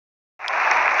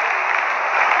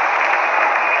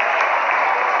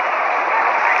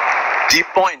Deep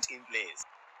point in place.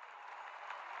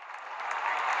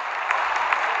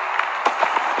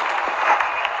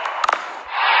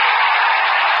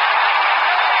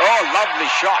 Oh, lovely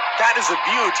shot. That is a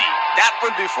beauty. That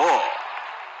will be four.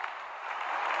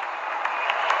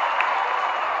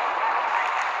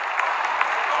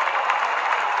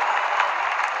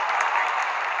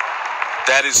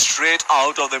 That is straight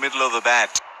out of the middle of the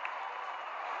bat.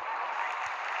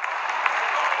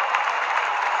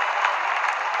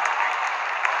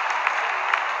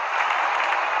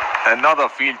 Another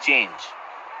field change.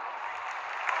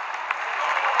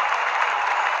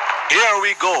 Here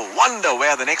we go. Wonder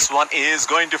where the next one is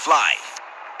going to fly.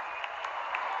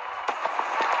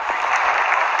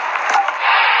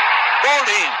 Bowled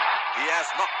in. He has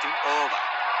knocked him over.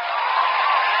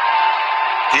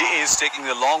 He is taking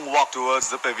a long walk towards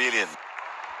the pavilion.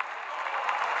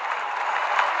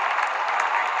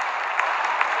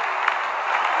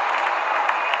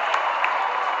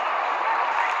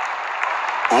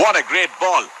 What a great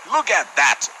ball. Look at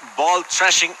that. Ball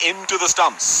thrashing into the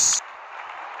stumps.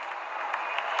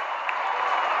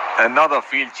 Another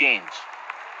field change.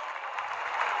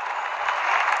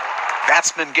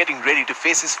 Batsman getting ready to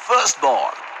face his first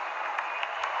ball.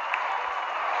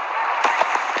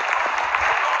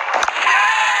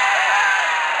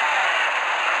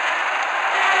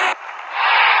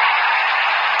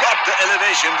 Got the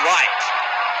elevation right,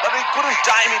 but he couldn't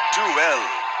time it too well.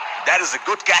 That is a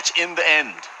good catch in the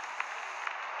end.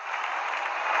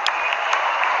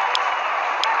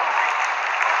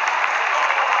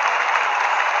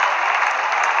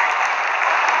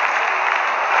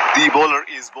 The bowler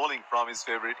is bowling from his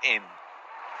favorite end.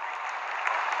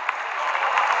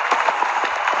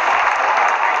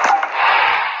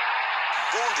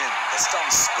 Bowled in, the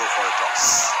stumps go for a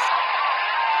toss.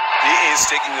 He is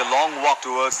taking a long walk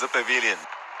towards the pavilion.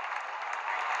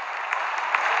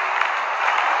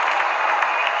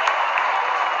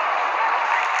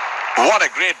 What a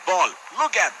great ball.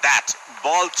 Look at that.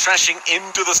 Ball thrashing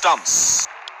into the stumps.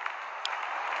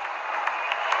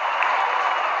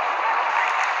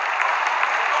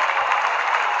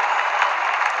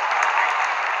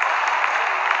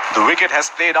 The wicket has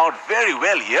played out very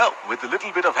well here with a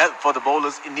little bit of help for the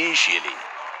bowlers initially.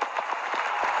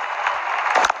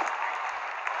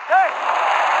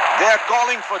 They are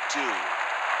calling for two.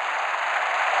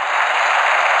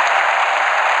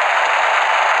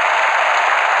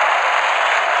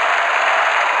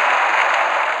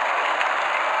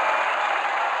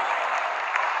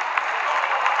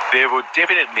 They would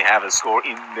definitely have a score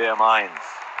in their minds.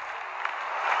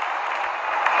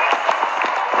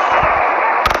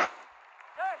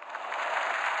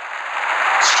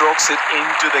 Strokes it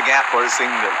into the gap for a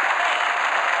single.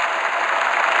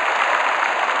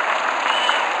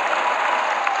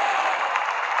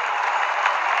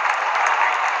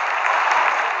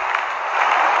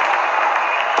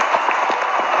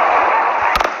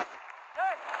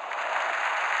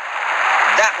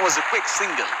 That was a quick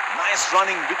single. Nice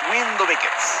running between the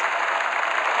wickets.